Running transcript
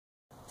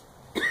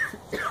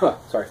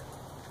Sorry.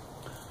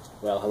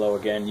 Well, hello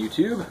again,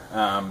 YouTube.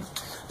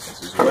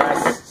 This is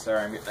Wes.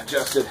 Sorry, I'm getting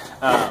adjusted.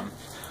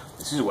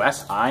 This is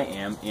Wes. I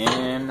am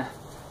in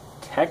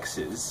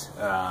Texas.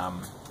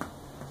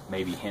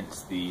 Maybe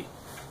hence the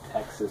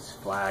Texas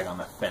flag on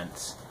the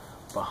fence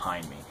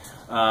behind me.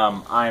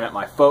 I'm at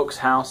my folks'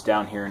 house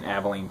down here in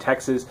Abilene,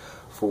 Texas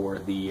for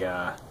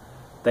the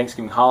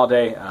Thanksgiving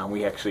holiday.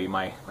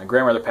 My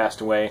grandmother passed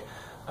away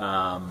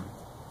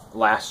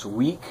last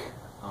week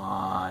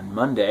on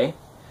Monday,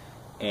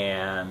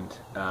 and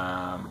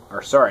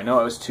or sorry,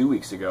 no, it was 2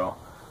 weeks ago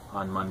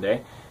on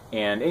Monday.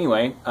 And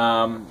anyway,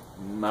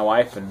 my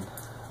wife and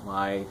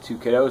my two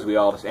kiddos, we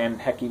all just, and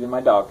heck, even my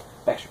dog,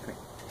 Baxter, come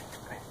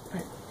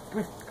here,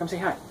 come here, come say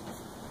hi.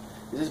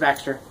 This is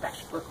Baxter.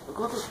 Baxter, look,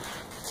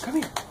 come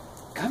here,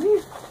 come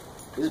here.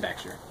 This is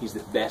Baxter. He's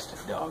the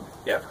best dog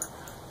ever.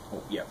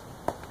 Oh, yep.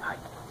 Hi.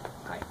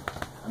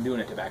 I'm doing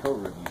a tobacco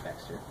review,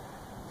 Baxter.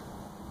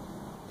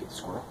 Get the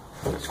squirrel.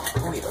 Get the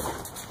squirrel. Oh,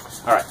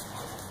 yeah. All right.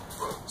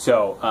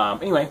 So,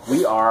 anyway,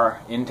 we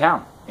are in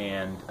town,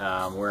 and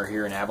we're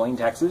here in Abilene,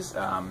 Texas.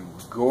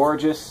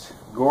 Gorgeous,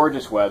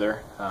 gorgeous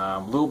weather. A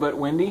little bit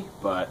windy,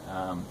 but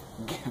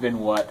given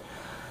what,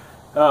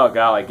 oh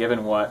golly,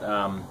 given what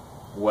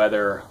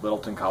weather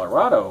Littleton,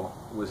 Colorado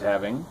was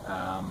having,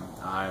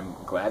 I'm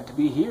glad to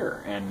be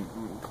here. And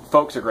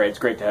folks are great. It's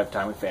great to have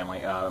time with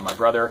family. My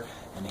brother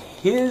and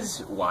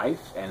his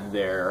wife and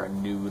their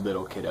new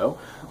little kiddo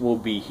will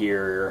be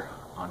here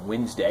on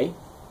Wednesday.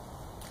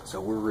 So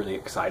we're really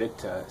excited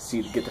to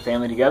get the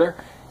family together.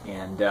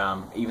 And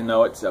even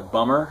though it's a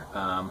bummer,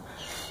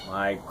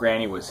 my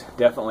granny was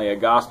definitely a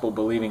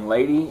gospel-believing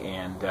lady,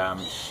 and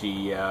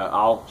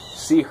I'll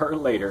see her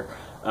later.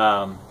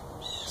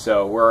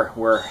 So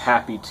we're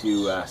happy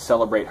to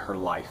celebrate her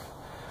life.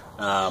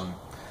 I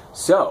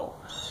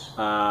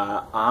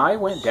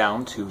went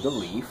down to the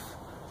Leaf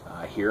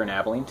here in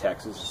Abilene,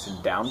 Texas. It's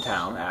in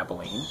downtown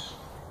Abilene,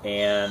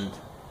 and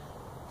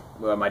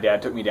my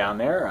dad took me down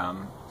there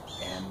and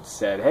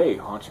said, "Hey,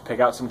 why don't you pick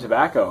out some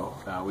tobacco?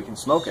 We can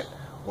smoke it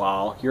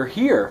while you're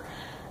here."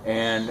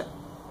 And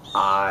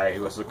I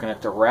was looking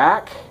at the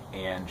rack,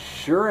 and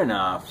sure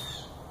enough,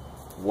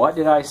 what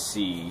did I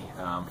see?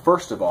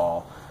 First of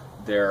all,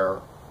 their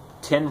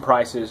tin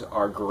prices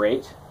are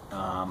great.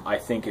 I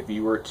think if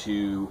you were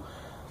to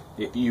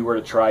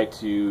try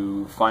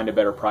to find a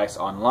better price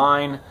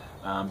online,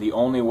 the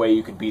only way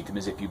you could beat them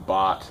is if you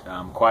bought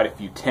quite a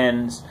few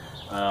tins,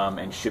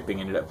 and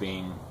shipping ended up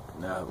being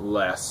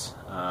less,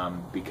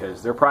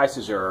 because their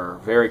prices are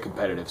very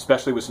competitive,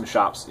 especially with some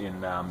shops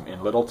in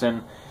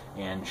Littleton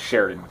and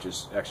Sheridan, which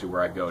is actually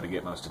where I go to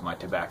get most of my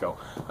tobacco.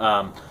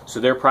 So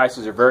their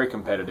prices are very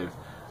competitive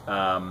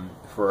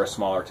for a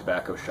smaller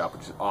tobacco shop,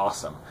 which is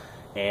awesome.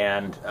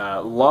 And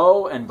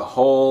lo and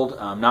behold,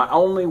 not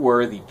only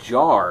were the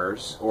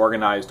jars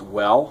organized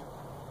well,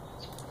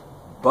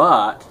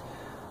 but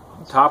on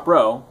the top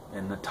row,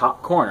 in the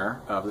top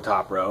corner of the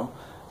top row,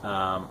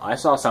 I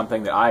saw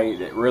something that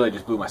really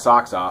just blew my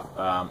socks off,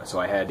 so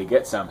I had to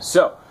get some.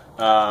 So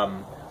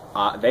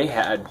they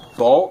had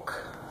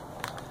bulk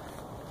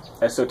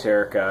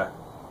Esoterica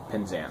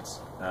Penzance.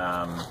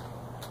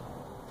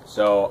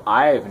 So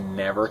I've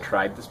never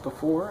tried this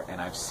before, and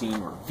I've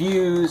seen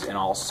reviews and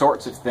all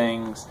sorts of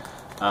things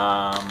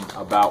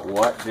about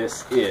what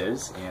this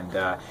is. And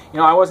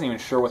I wasn't even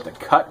sure what the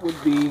cut would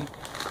be.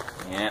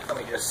 And let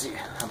me just see.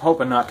 I'm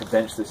hoping not to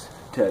bench this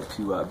to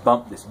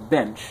bump this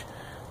bench,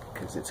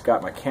 because it's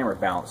got my camera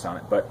balance on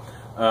it. But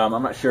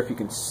I'm not sure if you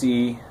can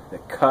see the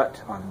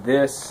cut on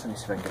this. Let me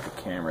see if I can get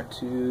the camera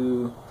to.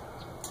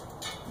 Let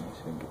me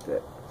see if I can get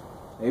that.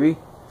 Maybe?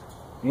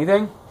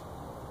 Anything?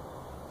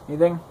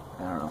 Anything?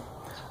 I don't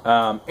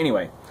know.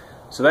 Anyway,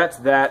 so that's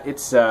that.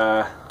 It's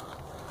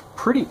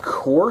pretty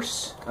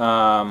coarse.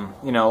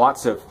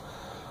 Lots of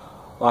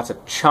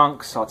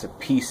chunks, lots of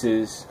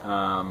pieces.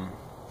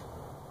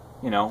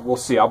 We'll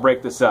see. I'll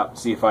break this up,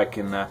 see if I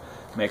can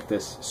make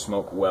this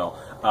smoke well.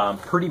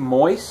 Pretty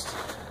moist.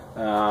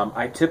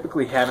 I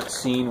typically haven't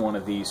seen one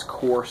of these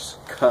coarse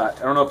cut.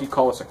 I don't know if you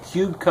call this a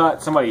cube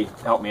cut. Somebody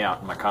help me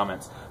out in my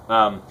comments.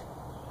 I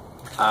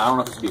don't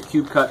know if this would be a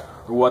cube cut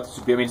or what this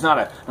would be. I mean, it's not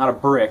a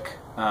brick.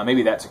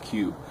 Maybe that's a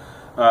cube.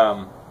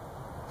 I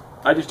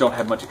just don't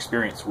have much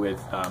experience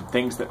with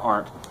things that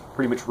aren't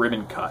pretty much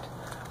ribbon cut.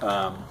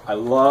 I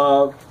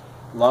love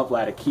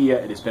Latakia.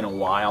 It has been a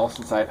while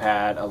since I've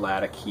had a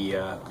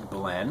Latakia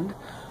blend.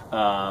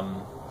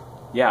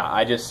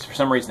 I just, for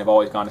some reason, have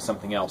always gone to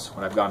something else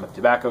when I've gone to the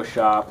tobacco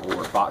shop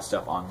or bought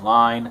stuff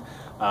online.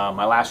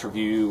 My last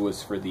review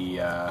was for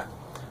the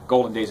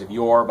Golden Days of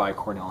Yore by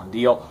Cornell and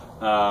Deal.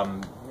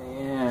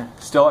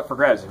 Still up for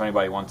grabs if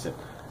anybody wants it.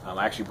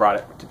 I actually brought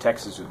it to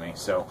Texas with me.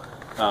 So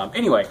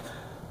anyway,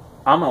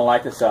 I'm going to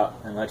light this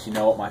up and let you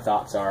know what my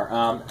thoughts are.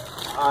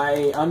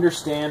 I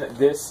understand that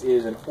this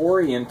is an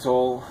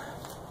Oriental,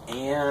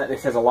 and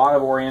it has a lot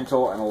of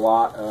Oriental and a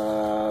lot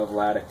of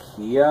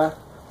Latakia.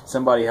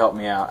 Somebody help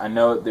me out. I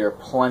know that there are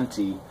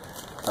plenty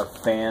of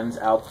fans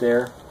out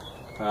there.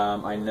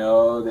 I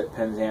know that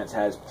Penzance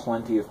has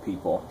plenty of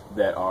people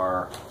that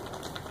are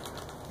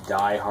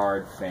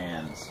die-hard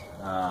fans.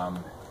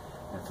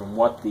 And from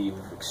what the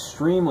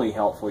extremely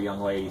helpful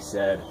young lady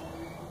said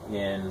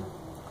in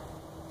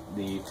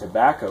the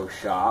tobacco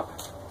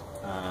shop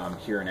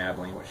here in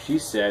Abilene, what she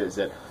said is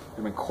that there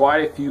have been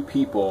quite a few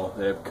people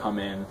that have come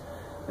in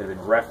that have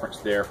been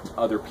referenced there from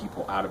other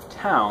people out of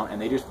town,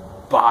 and they just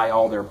buy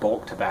all their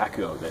bulk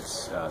tobacco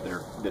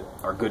that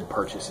are good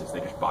purchases. They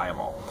just buy them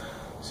all.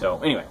 So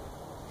anyway,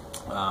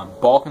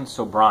 Balkan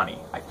Sobrani,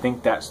 I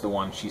think that's the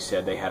one she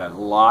said they had a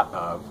lot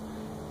of,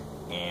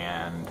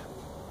 and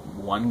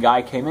one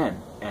guy came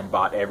in and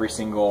bought every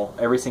single,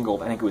 I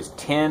think it was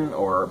 10,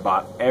 or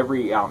bought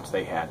every ounce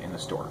they had in the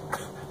store.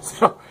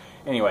 So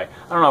anyway,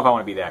 I don't know if I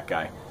want to be that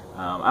guy.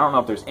 I don't know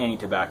if there's any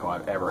tobacco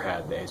I've ever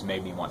had that has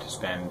made me want to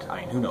spend,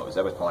 I mean, who knows,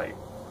 that was probably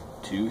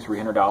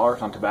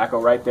 $200-300 on tobacco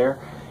right there.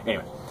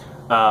 Anyway,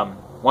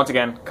 once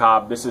again,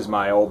 Cobb, this is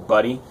my old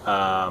buddy.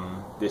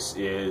 This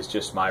is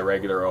just my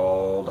regular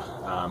old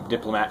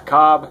Diplomat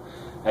Cobb.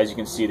 As you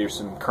can see, there's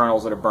some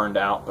kernels that are burned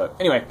out, but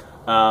anyway,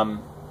 I'm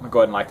going to go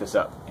ahead and light this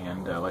up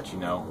and let you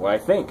know what I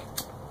think.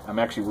 I'm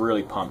actually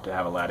really pumped to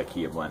have a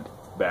Latakia blend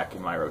back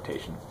in my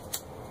rotation.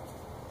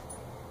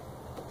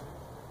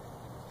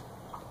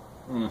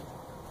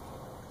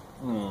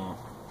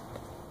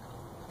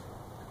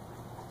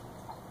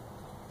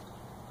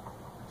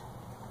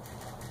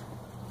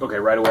 Okay,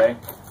 right away,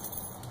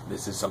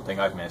 this is something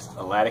I've missed.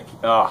 A Latakia.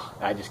 Oh,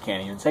 I just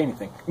can't even say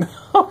anything.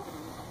 Let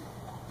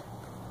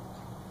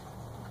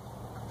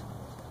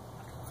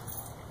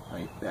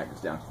me back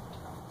this down.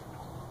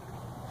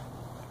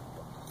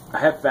 I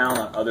have found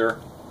on other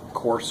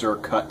coarser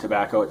cut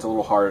tobacco, it's a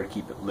little harder to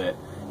keep it lit.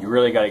 You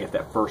really got to get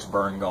that first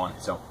burn going.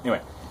 So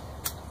anyway.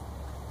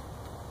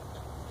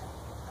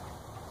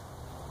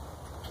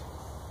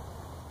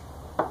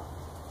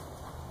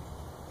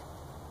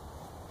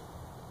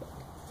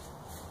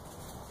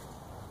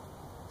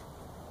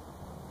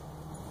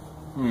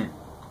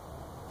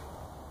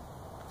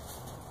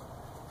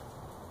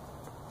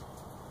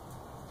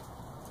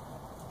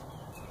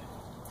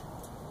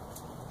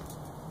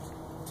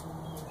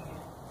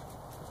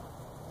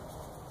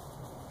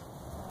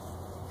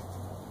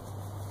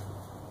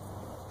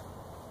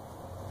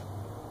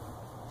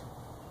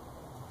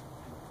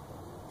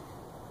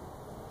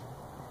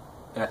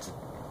 That's,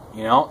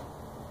 you know,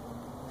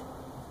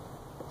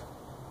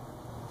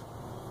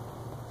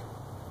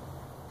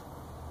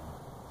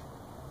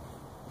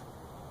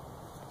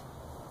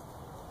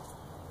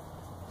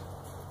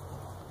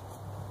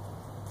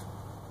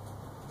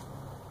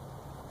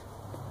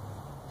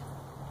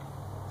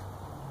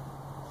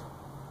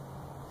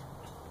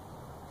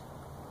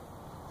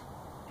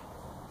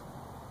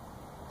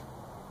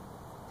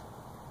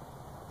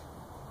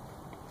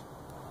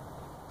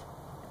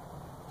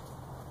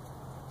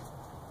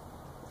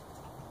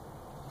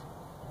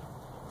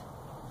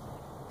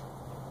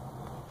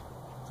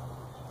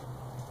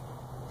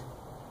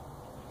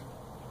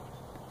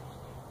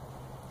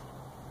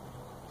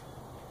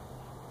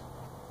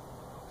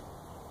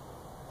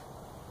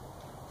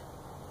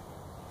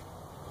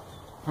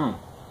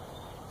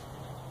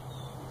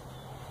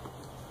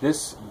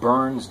 this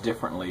burns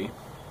differently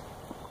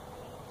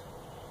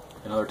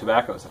than other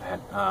tobaccos I've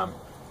had.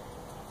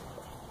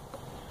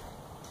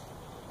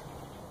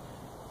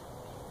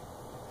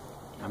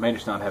 I may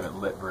just not have it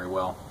lit very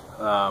well.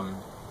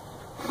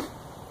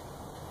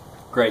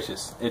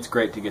 Gracious, it's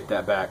great to get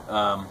that back.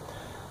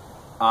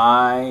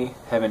 I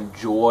have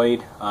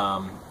enjoyed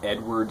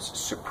Edwards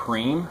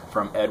Supreme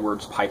from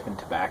Edwards Pipe and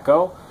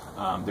Tobacco.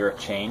 They're a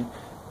chain,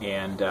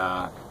 and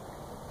I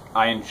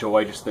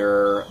enjoy just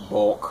their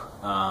bulk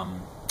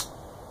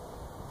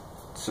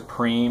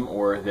Supreme,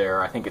 or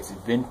their, I think it's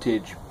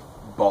Vintage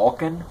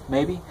Balkan,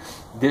 maybe.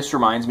 This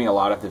reminds me a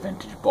lot of the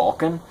Vintage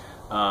Balkan.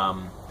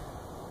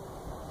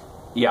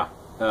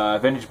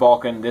 Vintage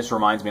Balkan, this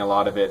reminds me a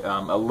lot of it.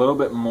 A little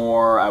bit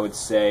more, I would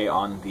say,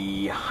 on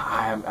the,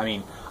 I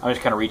mean, I'm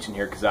just kind of reaching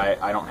here because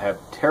I don't have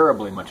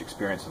terribly much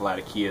experience with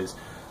Latakias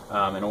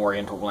and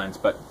Oriental blends,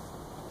 but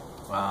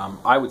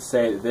I would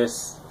say that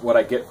this, what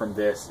I get from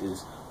this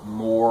is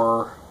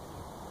more,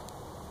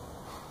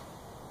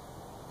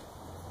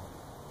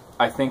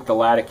 I think the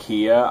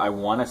Latakia, I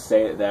want to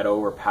say that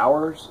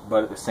overpowers,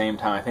 but at the same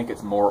time, I think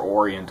it's more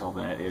Oriental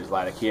than it is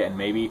Latakia, and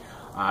maybe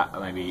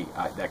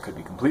that could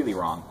be completely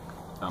wrong.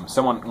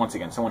 Once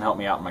again, someone help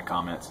me out in my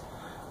comments.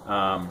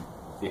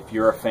 If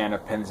you're a fan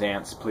of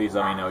Penzance, please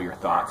let me know your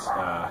thoughts.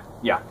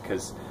 Yeah,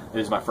 because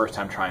this is my first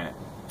time trying it.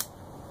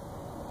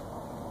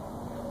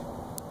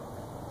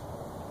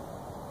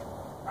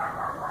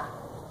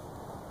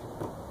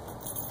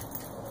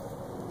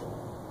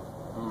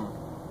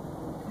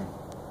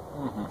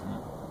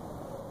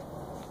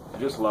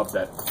 I just love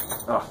that.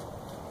 Oh.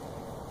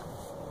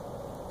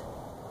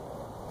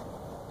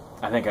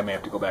 I think I may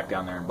have to go back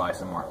down there and buy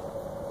some more.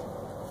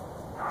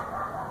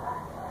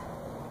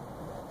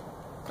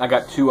 I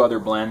got two other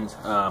blends,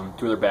 2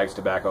 other bags of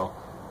tobacco.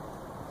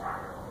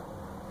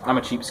 I'm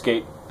a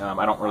cheapskate.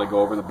 I don't really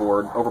go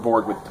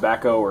overboard with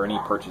tobacco or any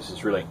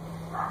purchases, really.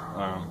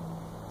 I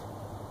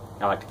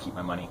like to keep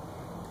my money.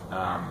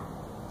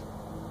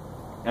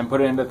 and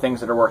put it into things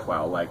that are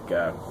worthwhile, like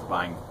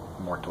buying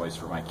more toys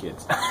for my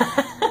kids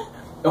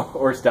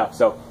or stuff.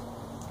 So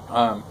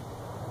I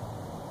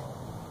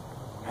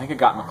think I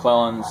got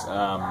McClelland's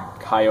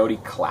Coyote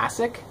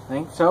Classic, I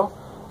think so.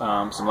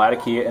 Some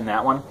Latakia in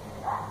that one.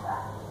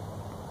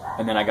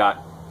 And then I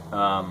got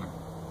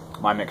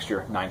my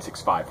mixture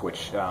 965,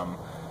 which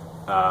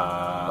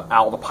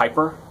Al the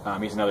Piper,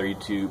 he's another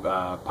YouTube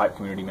pipe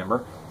community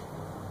member.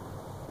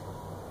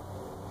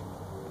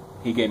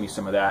 He gave me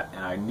some of that,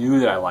 and I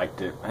knew that I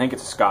liked it. I think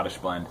it's a Scottish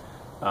blend.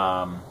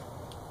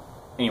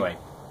 Anyway,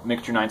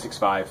 mixture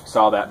 965,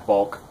 saw that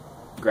bulk,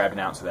 grabbed an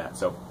ounce of that.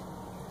 So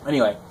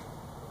anyway,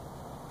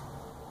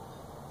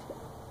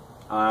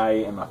 I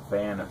am a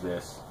fan of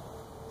this.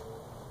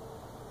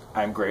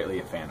 I'm greatly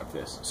a fan of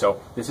this.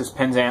 So this is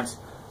Penzance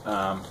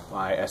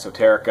by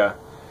Esoterica,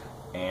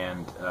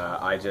 and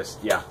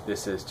yeah,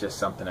 this is just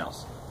something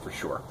else for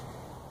sure.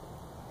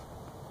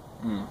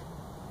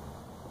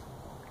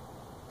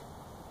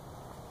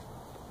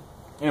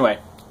 Anyway,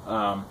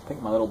 I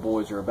think my little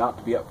boys are about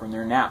to be up from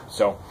their nap,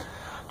 so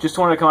just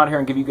wanted to come out here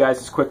and give you guys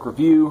this quick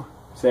review,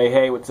 say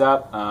hey, what's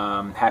up,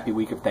 happy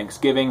week of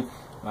Thanksgiving.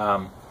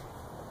 I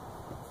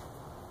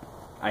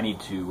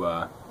need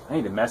to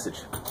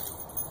message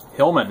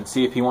Hillman and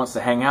see if he wants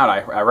to hang out.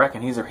 I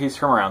reckon he's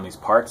from around these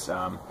parts. He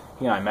and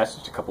I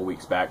messaged a couple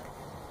weeks back.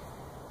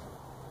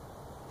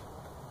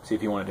 See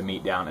if he wanted to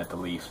meet down at the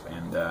Leaf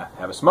and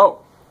have a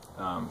smoke.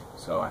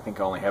 So I think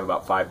I only have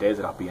about 5 days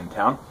that I'll be in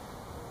town.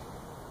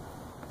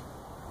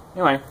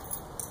 Anyway,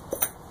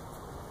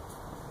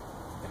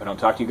 if I don't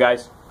talk to you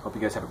guys, hope you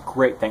guys have a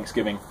great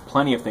Thanksgiving.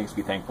 Plenty of things to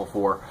be thankful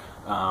for.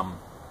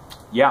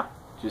 Yeah,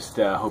 just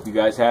hope you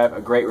guys have a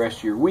great rest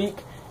of your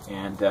week.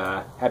 And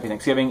happy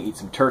Thanksgiving. Eat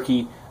some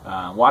turkey,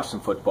 watch some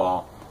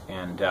football,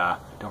 and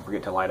don't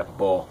forget to light up a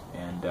bowl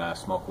and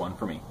smoke one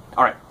for me.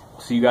 All right,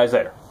 we'll see you guys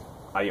later.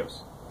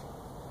 Adios.